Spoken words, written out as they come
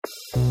Right,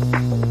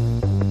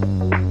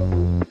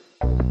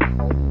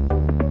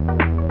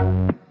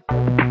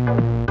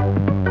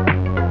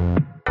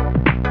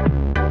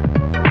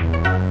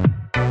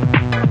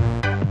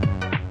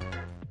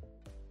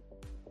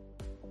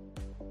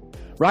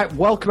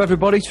 welcome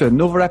everybody to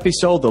another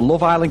episode of the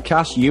Love Island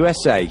Cast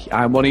USA.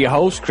 I'm one of your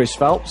hosts, Chris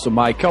Phelps, and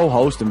my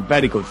co-host and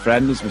very good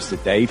friend is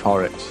Mr. Dave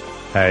Horrocks.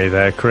 Hey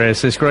there,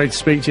 Chris. It's great to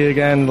speak to you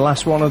again.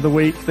 Last one of the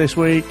week this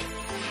week.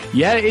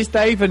 Yeah, it is,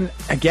 Dave, and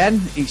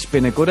again, it's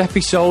been a good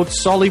episode.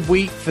 Solid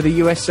week for the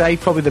USA,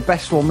 probably the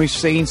best one we've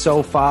seen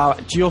so far,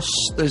 just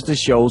as the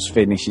show's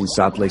finishing,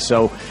 sadly.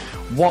 So,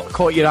 what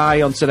caught your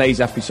eye on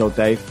today's episode,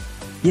 Dave?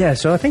 Yeah,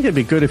 so I think it'd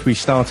be good if we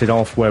started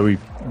off where we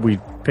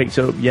picked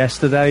it up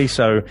yesterday.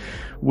 So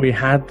we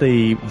had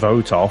the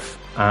vote off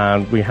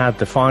and we had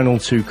the final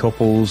two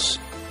couples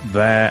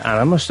there. And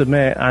I must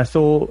admit, I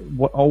thought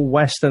old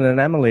Weston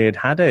and Emily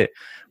had it.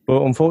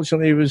 But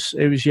unfortunately, it was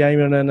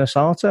Yeaman and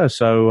Asata.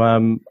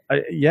 So,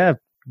 yeah,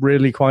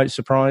 really quite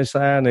surprised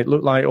there. And it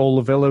looked like all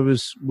the villa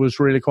was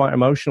really quite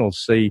emotional to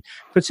see,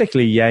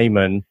 particularly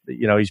Yeaman.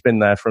 You know, he's been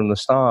there from the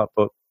start,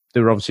 but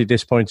they were obviously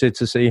disappointed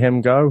to see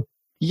him go.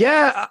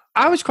 Yeah,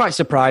 I was quite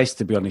surprised,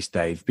 to be honest,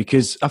 Dave,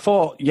 because I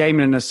thought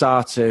Yeaman and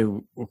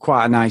Asata were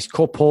quite a nice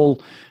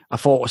couple. I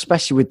thought,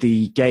 especially with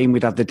the game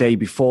we'd had the day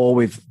before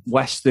with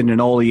Weston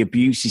and all the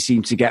abuse he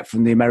seemed to get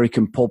from the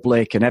American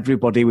public, and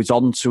everybody was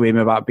onto him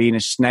about being a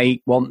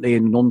snake, weren't they,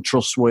 and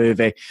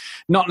untrustworthy.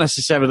 Not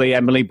necessarily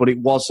Emily, but it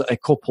was a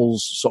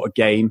couple's sort of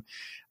game.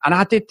 And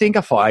I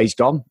thought, he's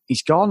gone.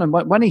 He's gone. And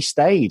when he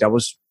stayed, I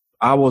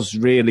was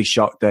really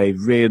shocked,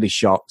 Dave, really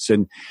shocked.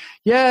 And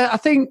yeah, I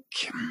think...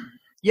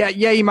 Yeah,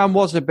 Yeaman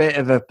was a bit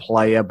of a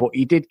player, but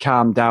he did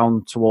calm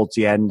down towards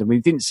the end. And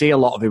we didn't see a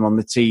lot of him on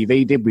the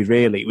TV, did we,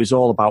 really? It was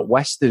all about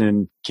Weston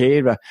and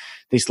Kira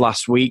this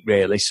last week,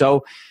 really.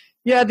 So,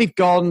 yeah, they've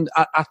gone.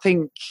 I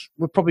think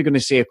we're probably going to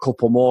see a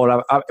couple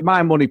more.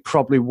 My money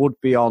probably would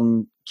be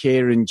on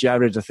Kira and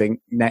Jared, I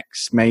think,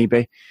 next,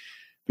 maybe,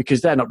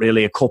 because they're not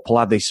really a couple,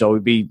 are they? So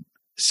it'd be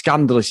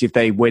scandalous if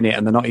they win it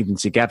and they're not even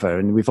together.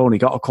 And we've only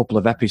got a couple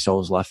of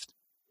episodes left.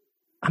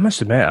 I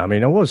must admit, I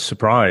mean, I was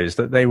surprised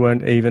that they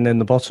weren't even in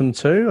the bottom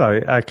two.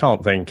 I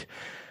can't think.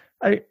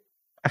 I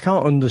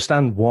can't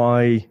understand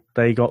why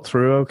they got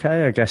through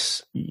okay. I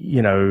guess,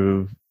 you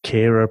know,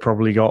 Kira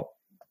probably got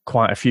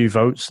quite a few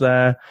votes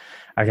there.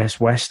 I guess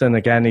Weston,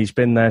 again, he's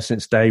been there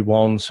since day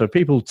one. So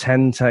people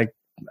tend to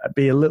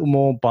be a little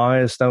more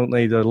biased, don't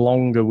they? The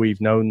longer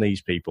we've known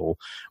these people,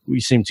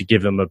 we seem to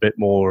give them a bit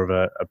more of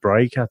a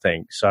break, I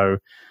think. So,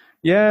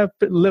 yeah,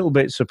 a little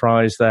bit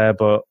surprised there,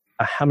 but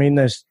I mean,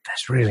 there's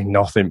really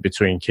nothing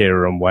between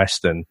Kira and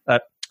Weston,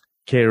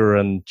 Kira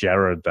and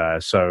Jared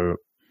there. So,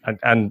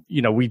 and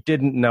you know, we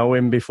didn't know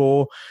him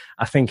before.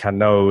 I think I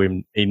know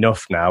him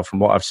enough now from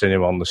what I've seen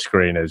him on the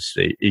screen.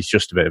 He's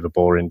just a bit of a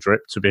boring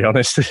drip, to be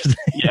honest.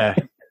 Yeah,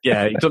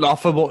 he doesn't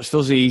offer much,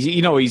 does he?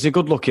 He's a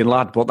good-looking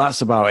lad, but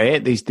that's about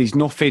it. There's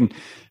nothing.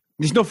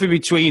 There's nothing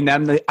between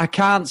them. I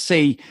can't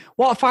see.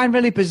 What I find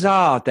really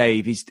bizarre,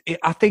 Dave, is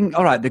I think,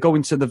 all right, they're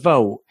going to the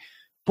vote.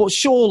 But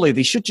surely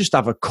they should just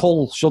have a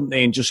cull, shouldn't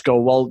they? And just go,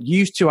 well,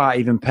 you two aren't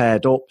even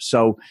paired up,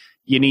 so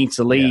you need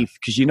to leave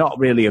because you're not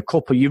really a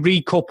couple. You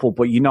recouple,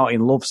 but you're not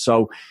in love.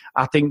 So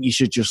I think you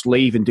should just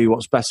leave and do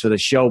what's best for the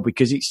show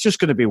because it's just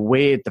going to be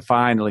weird, the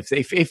final. If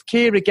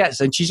Kira gets,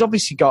 and she's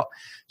obviously got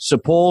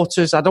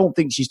supporters, I don't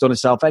think she's done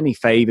herself any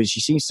favours. She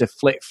seems to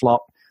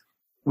flip-flop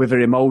with her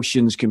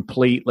emotions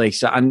completely.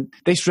 So, and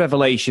this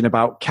revelation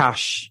about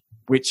Cash,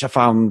 which I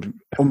found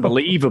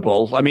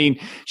unbelievable. I mean,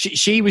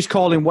 she was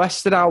calling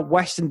Weston out.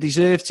 Weston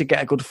deserved to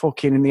get a good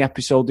fucking in the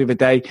episode the other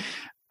day.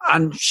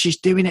 And she's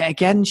doing it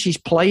again. She's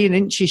playing,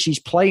 isn't she? She's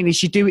playing. Is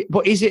she doing?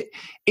 But is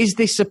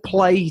this a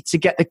play to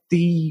get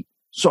the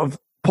sort of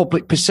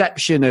public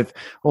perception of,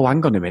 oh,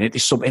 hang on a minute,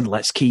 there's something,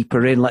 let's keep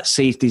her in. Let's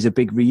see if there's a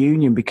big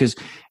reunion because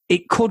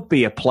it could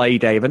be a play,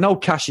 Dave. I know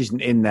Cash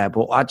isn't in there,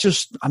 but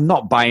I'm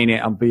not buying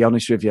it, I'll be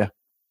honest with you.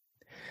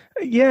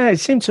 Yeah, it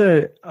seemed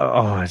to,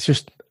 it's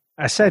just,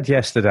 I said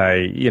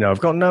yesterday, you know,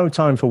 I've got no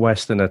time for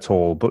Weston at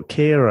all, but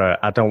Kira,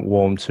 I don't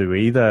warm to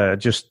either. I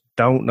just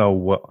don't know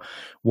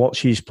what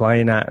she's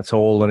playing at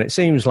all. And it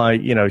seems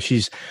like, you know,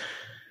 she's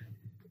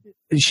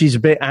a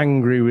bit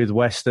angry with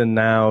Weston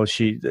now.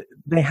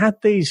 They had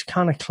these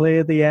kind of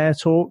clear the air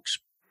talks,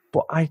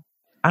 but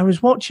I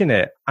was watching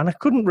it and I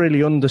couldn't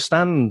really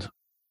understand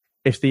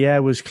if the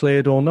air was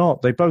cleared or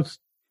not. They both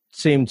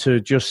seemed to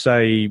just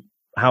say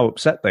how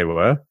upset they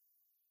were.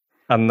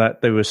 And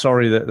that they were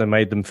sorry that they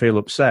made them feel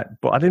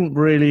upset. But I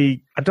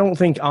don't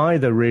think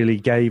either really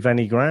gave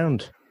any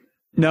ground.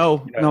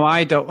 No,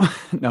 I don't.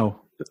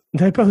 No.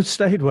 They both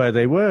stayed where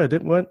they were,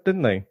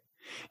 didn't they?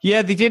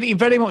 Yeah, they did. It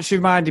very much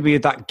reminded me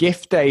of that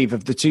gif, Dave,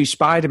 of the two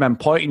Spider-Men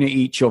pointing at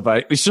each other.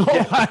 It was sort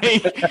of like,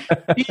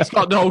 he's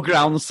got no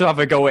grounds to have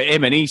a go at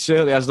him, and he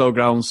certainly has no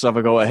grounds to have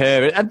a go at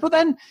her. But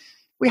then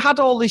we had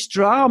all this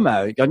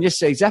drama on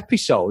yesterday's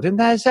episode, and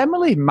there's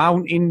Emily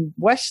mounting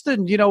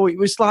Weston. You know, it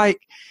was like,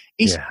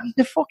 he's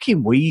a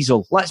fucking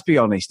weasel. Let's be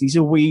honest. He's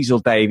a weasel,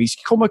 Dave. He's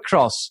come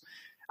across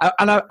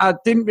I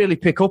didn't really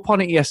pick up on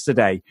it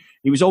yesterday.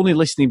 He was only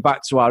listening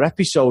back to our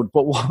episode,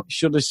 but what I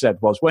should have said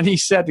was when he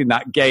said in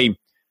that game,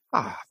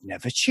 I've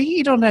never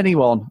cheated on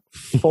anyone.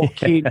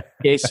 Fucking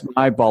kiss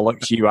my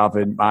bollocks, you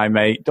haven't, my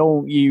mate.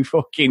 Don't you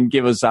fucking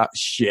give us that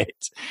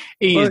shit.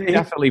 He has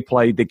definitely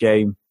played the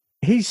game.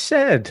 He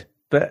said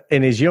that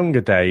in his younger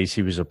days,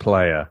 he was a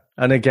player.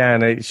 And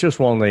again, it's just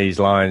one of these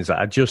lines that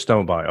I just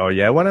don't buy. Oh,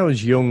 yeah, when I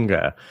was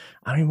younger,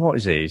 I mean, what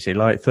is he? Is he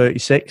like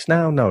 36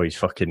 now? No, he's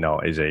fucking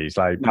not, is he? He's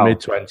like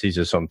mid-20s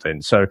or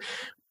something. So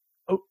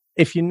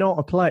if you're not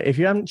a player, if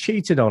you haven't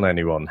cheated on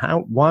anyone,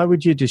 why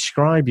would you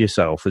describe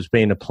yourself as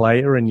being a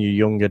player in your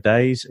younger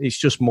days? It's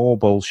just more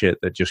bullshit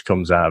that just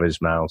comes out of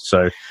his mouth.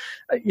 So,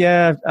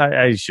 yeah,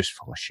 he's just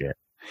full of shit.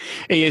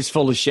 He is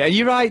full of shit.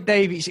 You're right,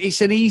 Dave.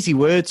 It's an easy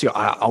word to.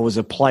 I was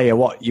a player.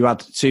 What, you had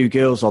 2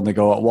 girls on the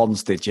go at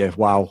once, did you?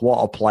 Wow,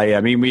 what a player!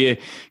 I mean, were you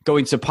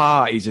going to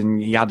parties and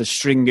you had a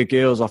string of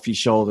girls off your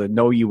shoulder?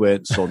 No, you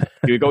weren't, son.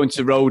 You were going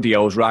to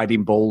rodeos,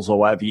 riding bulls, or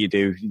whatever you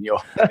do. You know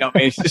what I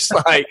mean? It's just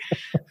like,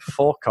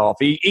 fuck off.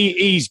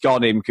 He's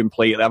gone him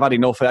completely. I've had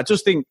enough. I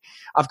just think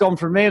I've gone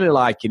from really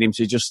liking him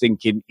to just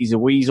thinking he's a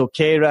weasel.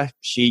 Kira,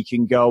 she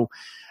can go,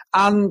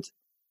 and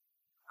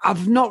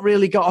I've not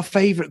really got a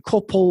favourite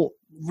couple.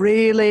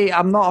 Really,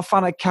 I'm not a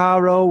fan of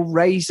Caro.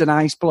 Ray's a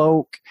nice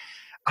bloke.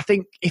 I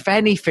think, if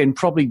anything,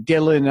 probably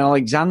Dylan and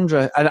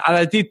Alexandra. And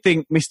I did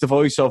think Mr.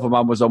 Voiceover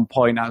Man was on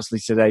point, actually,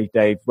 today,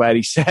 Dave, where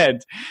he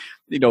said,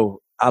 you know,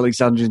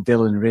 Alexandra and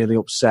Dylan are really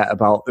upset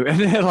about them. And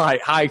they're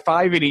like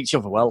high-fiving each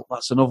other. Well,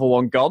 that's another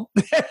one gone.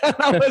 And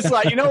I was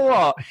like, you know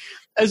what?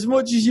 As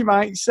much as you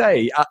might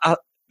say,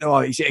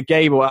 is it a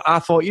game? I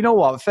thought, you know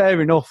what?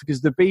 Fair enough,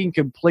 because they're being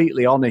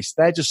completely honest.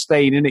 They're just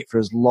staying in it for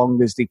as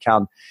long as they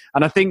can.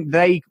 And I think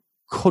they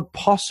could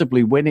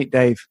possibly win it,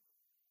 Dave.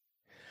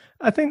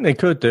 I think they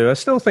could do. I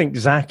still think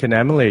Zach and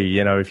Emily,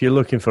 you know, if you're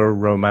looking for a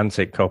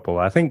romantic couple,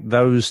 I think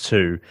those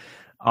two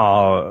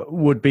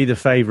would be the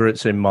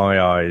favourites in my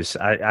eyes.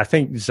 I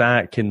think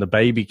Zach in the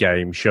baby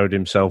game showed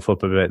himself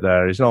up a bit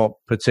there. He's not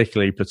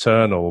particularly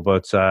paternal,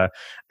 but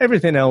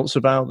everything else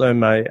about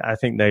them, I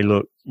think they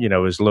look, you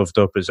know, as loved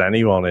up as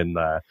anyone in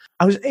there.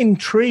 I was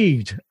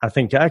intrigued, I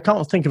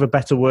can't think of a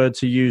better word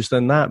to use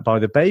than that, by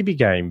the baby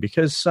game,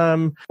 because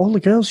all the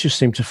girls just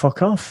seem to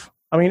fuck off.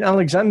 I mean,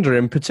 Alexandra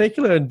in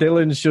particular,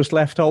 Dylan's just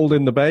left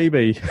holding the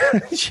baby.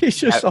 She's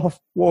just off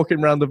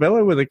walking around the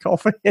villa with a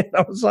coffee. And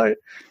I was like,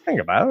 hang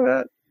about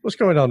it. What's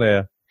going on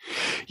here?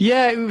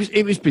 Yeah,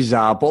 it was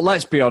bizarre. But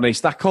let's be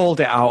honest, I called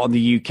it out on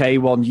the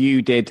UK one.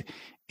 You did.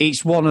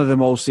 It's one of the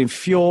most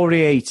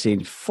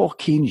infuriating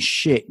fucking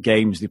shit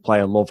games they play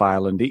on Love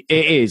Island. It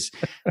is.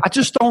 I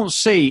just don't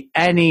see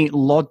any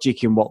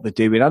logic in what they're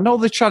doing. I know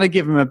they're trying to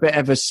give them a bit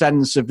of a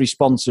sense of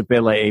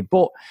responsibility,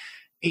 but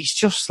it's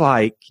just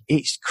like,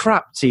 it's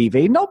crap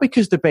TV. Not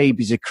because the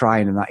babies are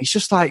crying and that. It's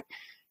just like,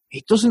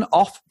 it doesn't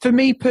offer, for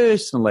me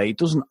personally, it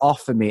doesn't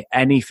offer me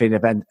anything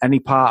of any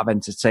part of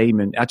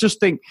entertainment. I just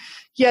think,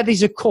 yeah,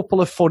 there's a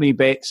couple of funny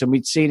bits, and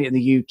we'd seen it in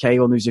the UK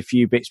when there's a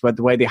few bits where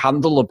the way they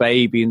handle the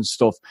baby and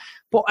stuff.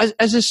 But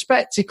as a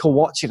spectacle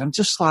watching, I'm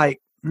just like,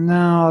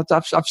 no,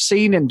 I've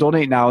seen and done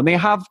it now. And they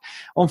have,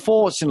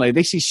 unfortunately,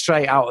 this is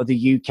straight out of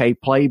the UK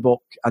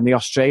playbook, and the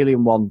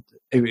Australian one,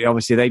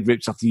 obviously they'd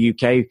ripped off the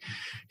UK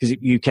because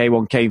the UK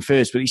one came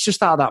first, but it's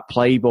just out of that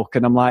playbook.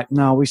 And I'm like,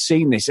 no, we've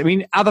seen this. I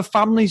mean, are the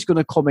families going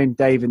to come in,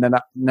 Dave, in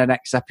the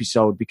next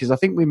episode? Because I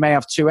think we may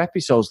have 2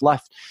 episodes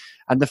left.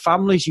 And the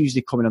families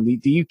usually come in on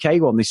the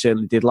UK one. They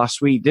certainly did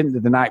last week, didn't they,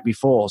 the night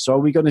before? So are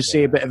we going to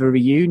see a bit of a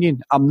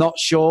reunion? I'm not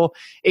sure.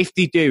 If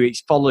they do,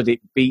 it's followed it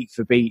beat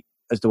for beat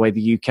as the way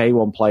the UK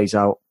one plays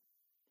out.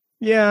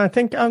 Yeah, I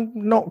think I'm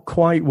not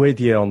quite with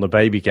you on the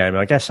baby game.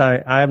 I guess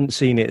I haven't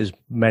seen it as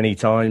many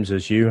times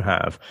as you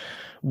have.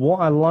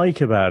 What I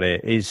like about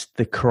it is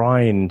the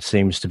crying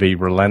seems to be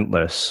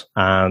relentless.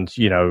 And,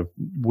 you know,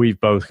 we've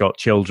both got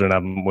children,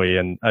 haven't we?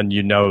 And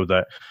you know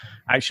that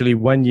actually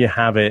when you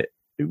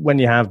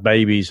have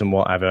babies and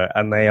whatever,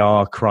 and they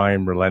are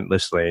crying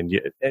relentlessly,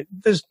 and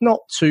there's not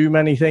too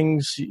many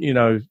things, you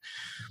know,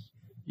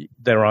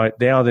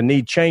 they either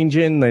need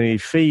changing, they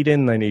need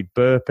feeding, they need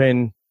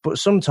burping, but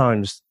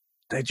sometimes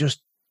they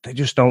just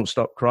don't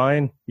stop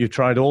crying. You've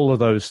tried all of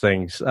those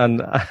things.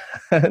 And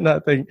I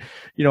think,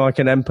 you know, I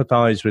can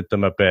empathize with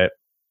them a bit.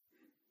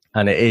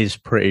 And it is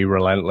pretty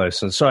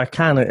relentless. And so I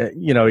can,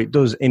 you know, it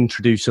does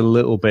introduce a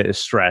little bit of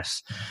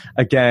stress.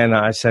 Again,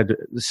 I said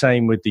the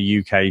same with the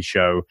UK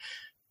show.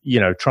 You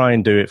know, try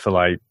and do it for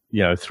like,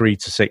 you know, 3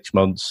 to 6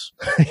 months.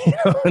 You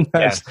know, and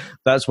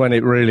that's when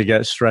it really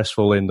gets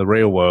stressful in the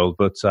real world.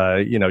 But,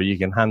 you know, you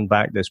can hand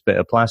back this bit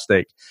of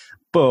plastic.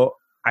 But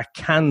I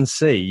can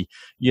see,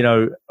 you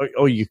know,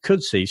 or you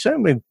could see,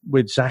 certainly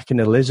with Zach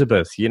and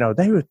Elizabeth, you know,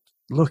 they were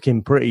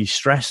looking pretty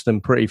stressed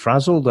and pretty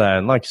frazzled there.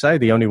 And like I say,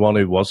 the only one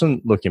who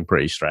wasn't looking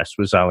pretty stressed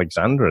was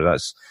Alexandra.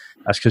 That's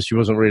because she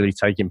wasn't really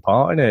taking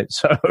part in it.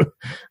 So,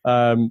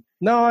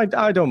 no,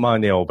 I don't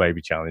mind the old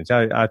baby challenge.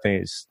 I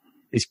think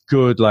it's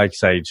good, like I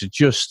say, to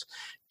just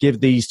give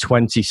these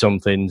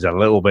 20-somethings a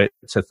little bit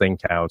to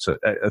think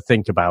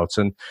about.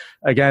 And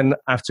again,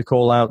 I have to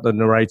call out the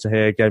narrator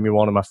here, gave me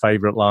one of my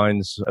favourite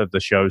lines of the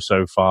show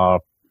so far.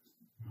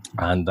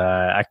 And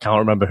I can't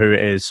remember who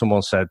it is.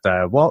 Someone said,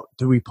 what,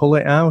 do we pull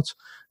it out?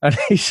 And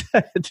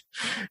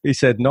he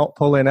said, not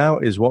pulling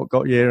out is what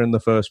got you here in the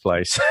first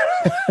place.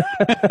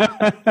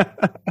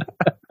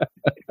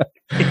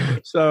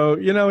 So,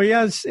 he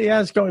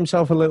has got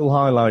himself a little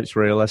highlights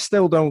reel. I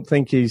still don't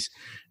think he's,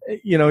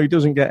 he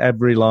doesn't get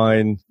every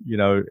line,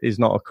 he's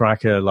not a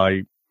cracker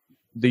like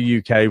the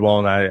UK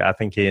one. I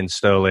think Ian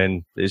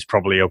Sterling is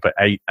probably up at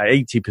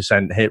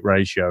 80% hit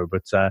ratio.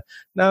 But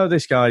no,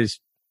 this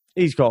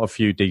he's got a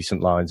few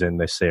decent lines in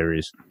this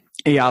series.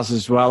 He has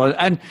as well.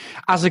 And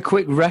as a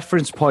quick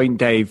reference point,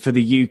 Dave, for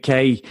the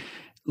UK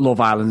Love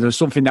Island, there's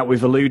something that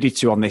we've alluded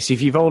to on this.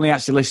 If you've only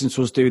actually listened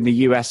to us doing the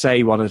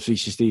USA one,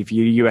 if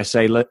you're a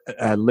USA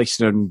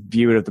listener and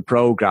viewer of the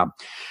programme,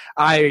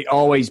 I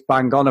always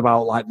bang on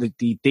about like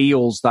the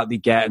deals that they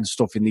get and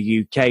stuff in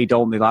the UK,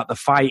 don't they? Like the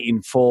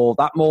fighting for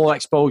that more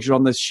exposure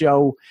on the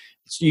show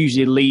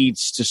usually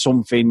leads to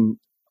something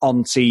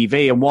on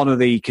TV. And one of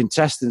the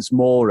contestants,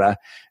 Maura,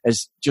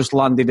 has just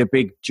landed a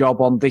big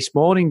job on This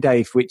Morning,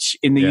 Dave, which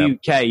in the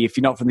UK, if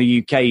you're not from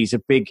the UK, is a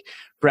big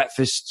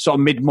breakfast, sort of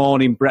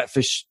mid-morning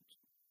breakfast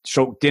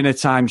stroke dinner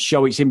time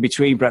show. It's in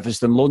between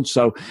breakfast and lunch.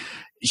 So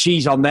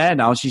she's on there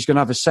now. She's going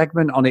to have a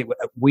segment on it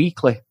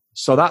weekly.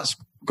 So that's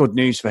good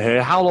news for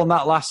her. How long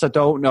that lasts, I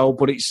don't know,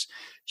 but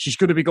she's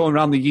going to be going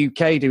around the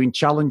UK doing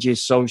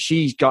challenges. So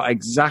she's got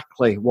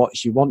exactly what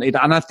she wanted.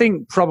 And I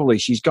think probably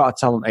she's got a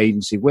talent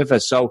agency with her.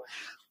 So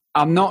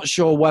I'm not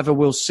sure whether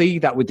we'll see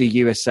that with the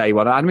USA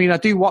one. I mean, I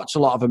do watch a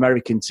lot of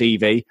American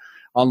TV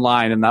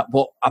online and that,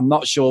 but I'm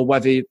not sure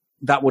whether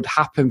that would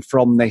happen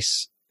from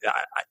this.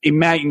 It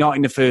might not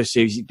in the first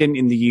series. It didn't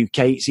in the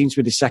UK. It seems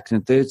to be the second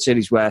and third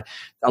series where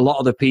a lot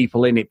of the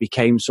people in it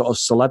became sort of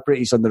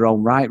celebrities on their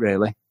own right,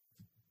 really.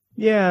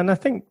 Yeah, and I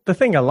think the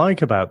thing I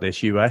like about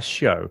this US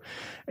show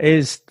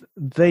is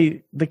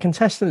the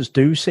contestants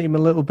do seem a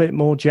little bit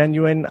more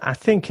genuine. I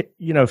think,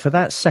 for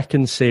that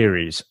second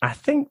series, I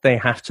think they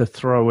have to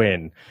throw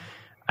in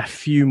a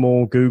few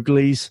more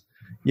googlies.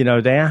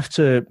 They have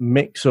to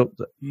mix up,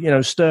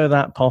 stir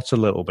that pot a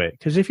little bit.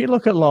 Because if you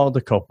look at a lot of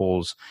the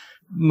couples,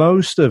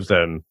 most of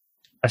them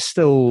are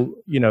still,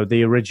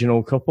 the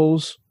original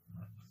couples,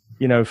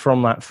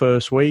 from that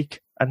first week.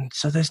 And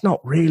so there's not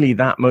really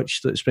that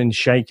much that's been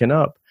shaken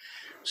up.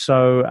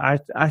 So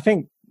I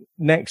think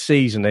next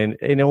season,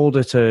 in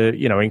order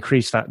to,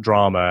 increase that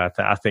drama,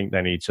 I think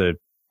they need to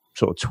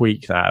sort of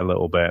tweak that a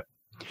little bit.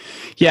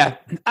 Yeah,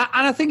 and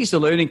I think it's a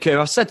learning curve.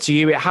 I said to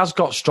you, it has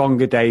got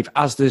stronger, Dave,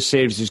 as the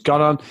series has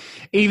gone on,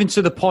 even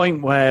to the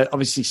point where,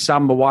 obviously,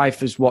 Sam, my wife,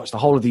 has watched the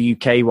whole of the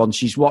UK one.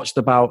 She's watched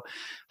about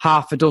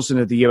half a dozen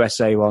of the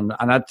USA one.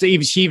 And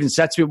she even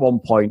said to me at one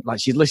point, like,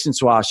 she'd listened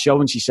to our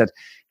show and she said,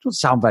 it doesn't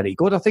sound very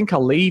good. I think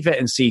I'll leave it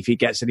and see if it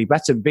gets any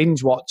better,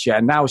 binge watch it.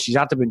 And now she's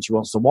adamant she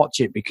wants to watch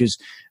it because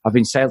I've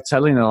been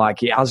telling her,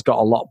 like, it has got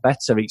a lot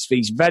better.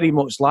 It's very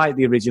much like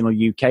the original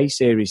UK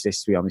series,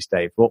 this, to be honest,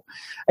 Dave. But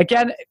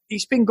again,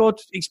 it's been good.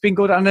 It's been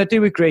good. And I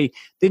do agree.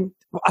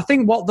 I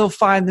think what they'll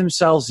find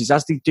themselves is,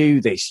 as they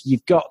do this,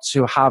 you've got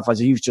to have,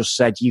 as you've just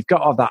said, you've got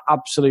to have that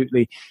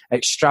absolutely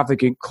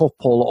extravagant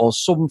couple or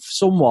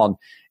someone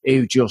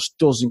who just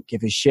doesn't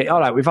give a shit. All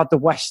right, we've had the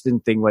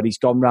Western thing where he's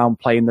gone round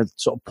playing the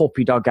sort of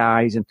puppy dog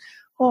eyes and,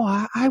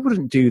 I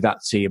wouldn't do that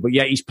to you. But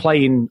yet he's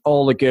playing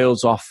all the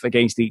girls off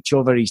against each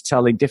other. He's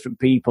telling different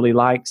people he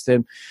likes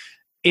them.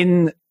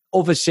 In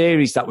other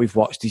series that we've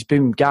watched, there's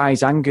been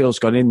guys and girls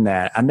gone in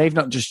there and they've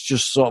not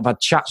just sort of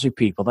had chats with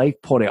people.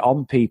 They've put it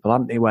on people,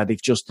 haven't they, where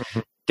they've just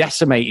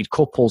decimated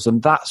couples.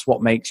 And that's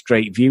what makes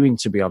great viewing,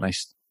 to be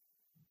honest.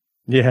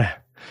 Yeah.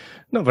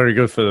 Not very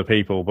good for the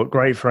people, but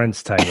great for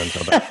entertainment.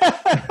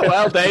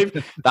 Well,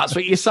 Dave, that's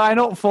what you sign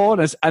up for.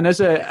 And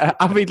as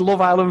a avid Love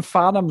Island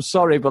fan, I'm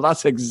sorry, but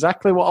that's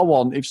exactly what I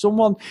want. If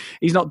someone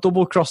is not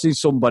double-crossing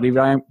somebody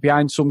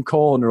behind some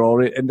corner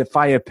or in the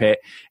fire pit,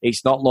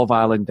 it's not Love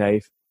Island,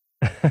 Dave.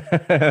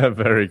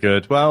 Very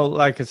good. Well,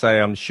 like I say,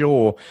 I'm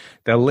sure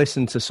they'll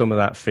listen to some of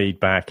that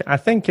feedback. I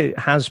think it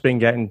has been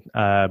getting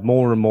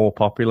more and more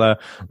popular.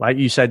 Like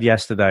you said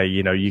yesterday,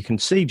 you can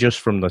see just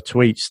from the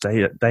tweets,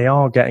 they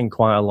are getting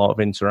quite a lot of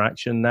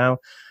interaction now.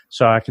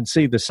 So I can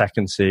see the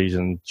second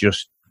season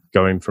just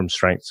going from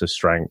strength to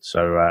strength.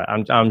 So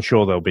I'm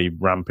sure they'll be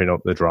ramping up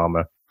the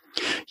drama.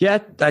 Yeah,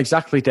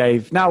 exactly,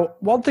 Dave. Now,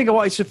 one thing I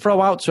wanted to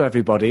throw out to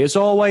everybody, as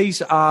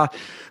always, our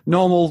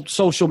normal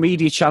social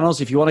media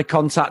channels. If you want to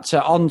contact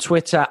on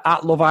Twitter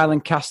at Love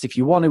Island Cast, if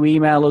you want to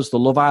email us, the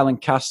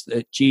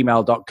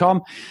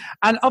loveislandcast@gmail.com.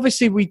 And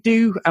obviously we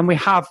do, and we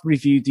have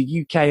reviewed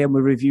the UK and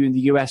we're reviewing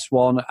the US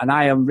one. And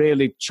I am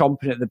really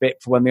chomping at the bit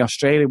for when the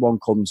Australian one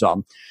comes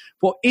on.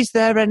 But is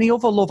there any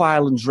other Love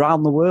Islands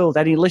around the world?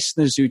 Any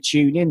listeners who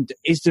tune in?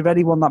 Is there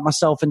anyone that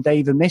myself and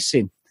Dave are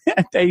missing?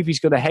 Davey's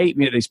going to hate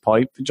me at this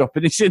point for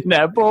dropping this in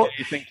there. But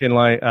you're thinking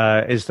like,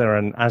 is there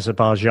an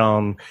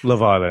Azerbaijan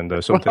Love Island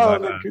or something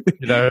like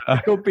that?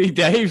 It could be,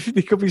 Dave.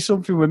 There could be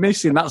something we're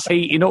missing that's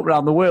heating up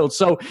around the world.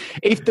 So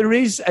if there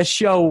is a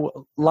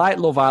show like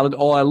Love Island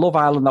or a Love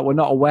Island that we're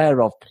not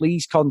aware of,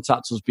 please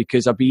contact us,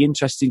 because I'd be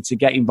interested to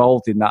get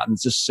involved in that and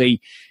just see,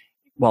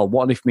 well,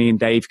 what if me and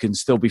Dave can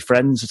still be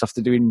friends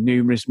after doing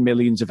numerous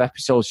millions of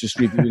episodes just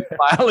reviewing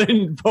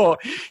Island? But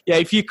yeah,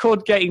 if you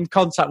could get in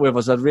contact with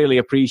us, I'd really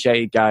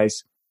appreciate it,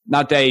 guys.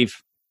 Now,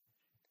 Dave,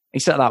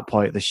 it's at that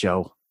point of the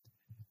show,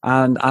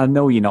 and I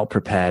know you're not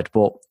prepared,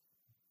 but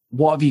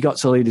what have you got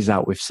to lead us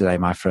out with today,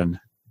 my friend?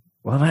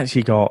 Well, I've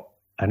actually got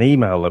an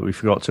email that we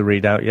forgot to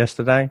read out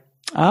yesterday.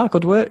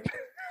 Good work.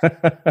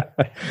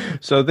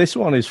 So this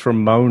one is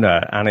from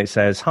Mona, and it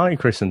says, "Hi,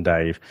 Chris and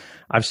Dave.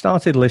 I've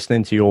started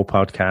listening to your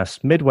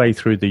podcast midway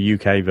through the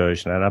UK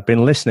version, and I've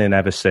been listening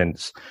ever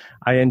since.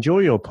 I enjoy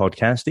your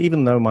podcast,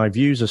 even though my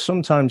views are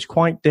sometimes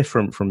quite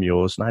different from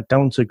yours, and I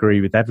don't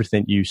agree with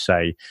everything you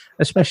say,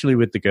 especially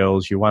with the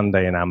girls,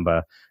 Yewande and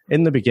Amber.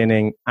 In the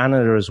beginning,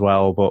 Anna as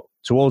well, but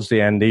towards the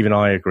end, even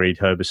I agreed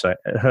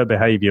her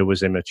behaviour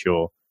was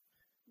immature.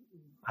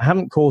 I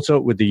haven't caught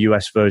up with the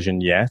US version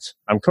yet.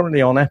 I'm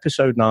currently on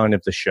episode 9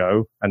 of the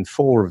show and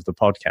 4 of the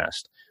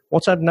podcast.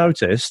 What I've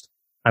noticed,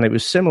 and it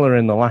was similar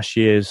in the last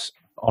year's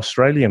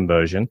Australian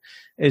version,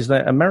 is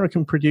that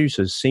American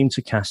producers seem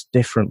to cast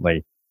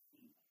differently.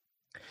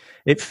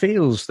 It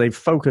feels they've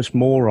focused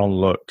more on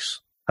looks,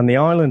 and the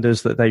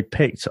islanders that they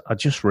picked are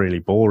just really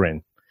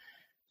boring.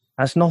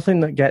 That's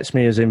nothing that gets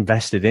me as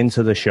invested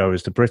into the show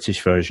as the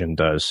British version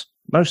does.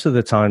 Most of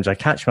the times I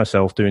catch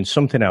myself doing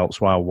something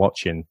else while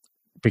watching,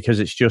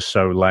 because it's just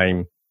so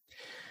lame.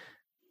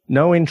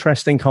 No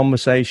interesting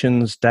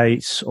conversations,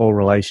 dates, or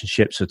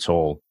relationships at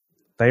all.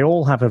 They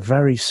all have a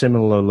very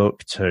similar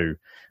look too.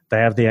 They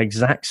have the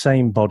exact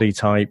same body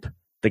type.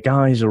 The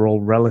guys are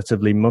all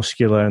relatively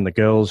muscular and the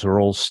girls are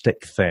all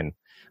stick thin.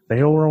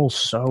 They are all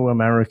so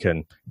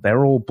American.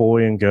 They're all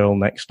boy and girl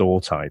next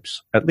door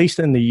types. At least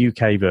in the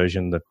UK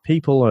version, the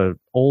people are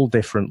all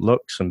different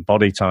looks and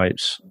body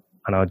types,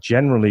 and are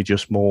generally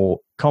just more,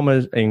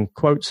 commas in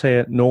quotes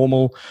here,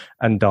 normal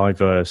and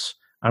diverse.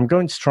 I'm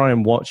going to try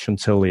and watch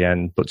until the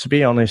end, but to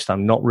be honest,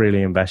 I'm not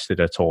really invested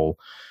at all.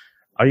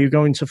 Are you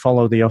going to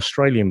follow the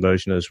Australian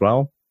version as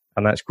well?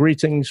 And that's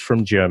greetings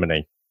from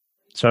Germany."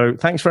 So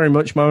thanks very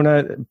much,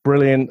 Mona.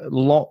 Brilliant.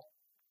 Lot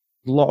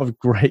of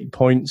great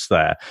points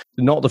there.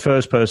 Not the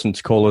first person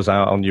to call us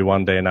out on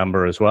Yewande and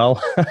Amber as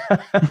well.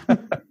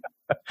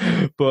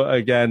 But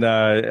again,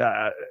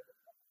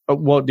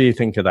 what do you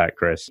think of that,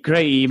 Chris?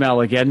 Great email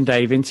again,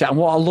 Dave. And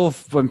what I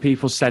love when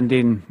people send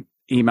in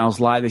emails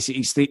like this,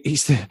 it's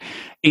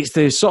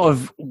the sort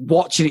of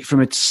watching it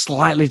from a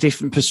slightly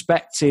different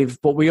perspective.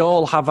 But we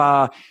all have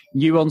our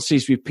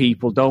nuances with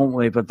people, don't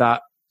we? But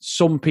that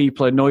some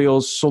people annoy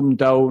us, some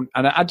don't.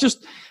 And I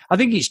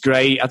think it's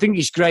great. I think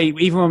it's great,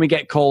 even when we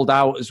get called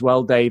out as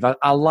well, Dave.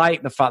 I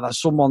like the fact that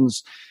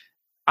someone's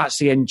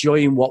actually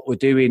enjoying what we're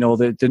doing, or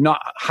they're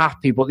not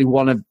happy, but they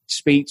want to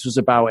speak to us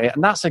about it.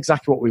 And that's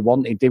exactly what we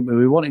wanted, didn't we?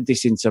 We wanted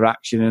this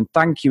interaction. And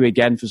thank you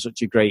again for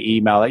such a great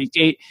email.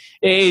 It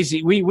is.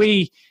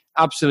 We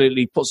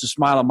absolutely puts a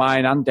smile on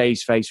mine and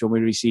Dave's face when we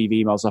receive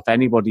emails off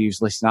anybody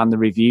who's listening, and the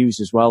reviews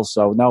as well.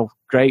 So, no,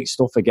 great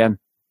stuff again.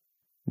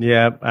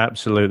 Yeah,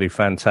 absolutely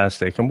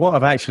fantastic. And what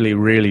I've actually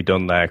really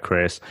done there,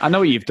 Chris, I know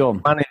what you've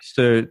done. Managed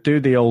to do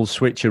the old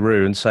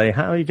switcheroo and say,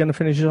 how are you going to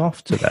finish it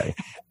off today?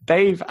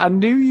 Dave, I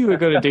knew you were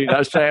going to do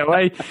that straight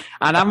away.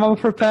 And am I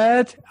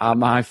prepared?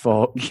 Am I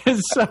fuck?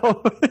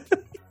 So,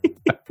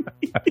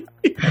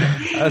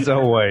 as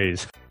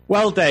always.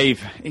 Well,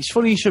 Dave, it's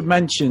funny you should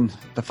mention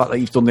the fact that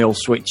you've done the old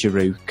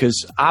switcheroo,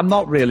 because I'm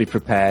not really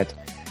prepared.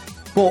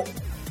 But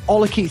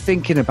all I keep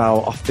thinking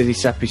about after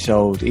this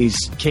episode is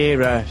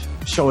Kira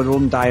showing her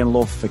undying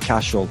love for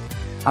Cashel.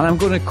 And I'm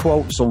going to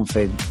quote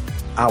something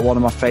at one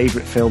of my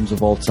favourite films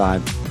of all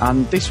time.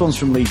 And this one's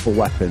from Lethal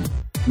Weapon.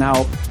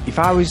 Now, if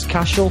I was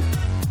Cashel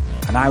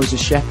and I was a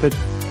shepherd,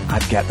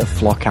 I'd get the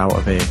flock out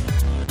of here.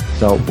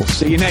 So we'll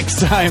see you next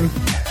time.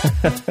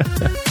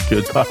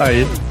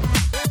 Goodbye.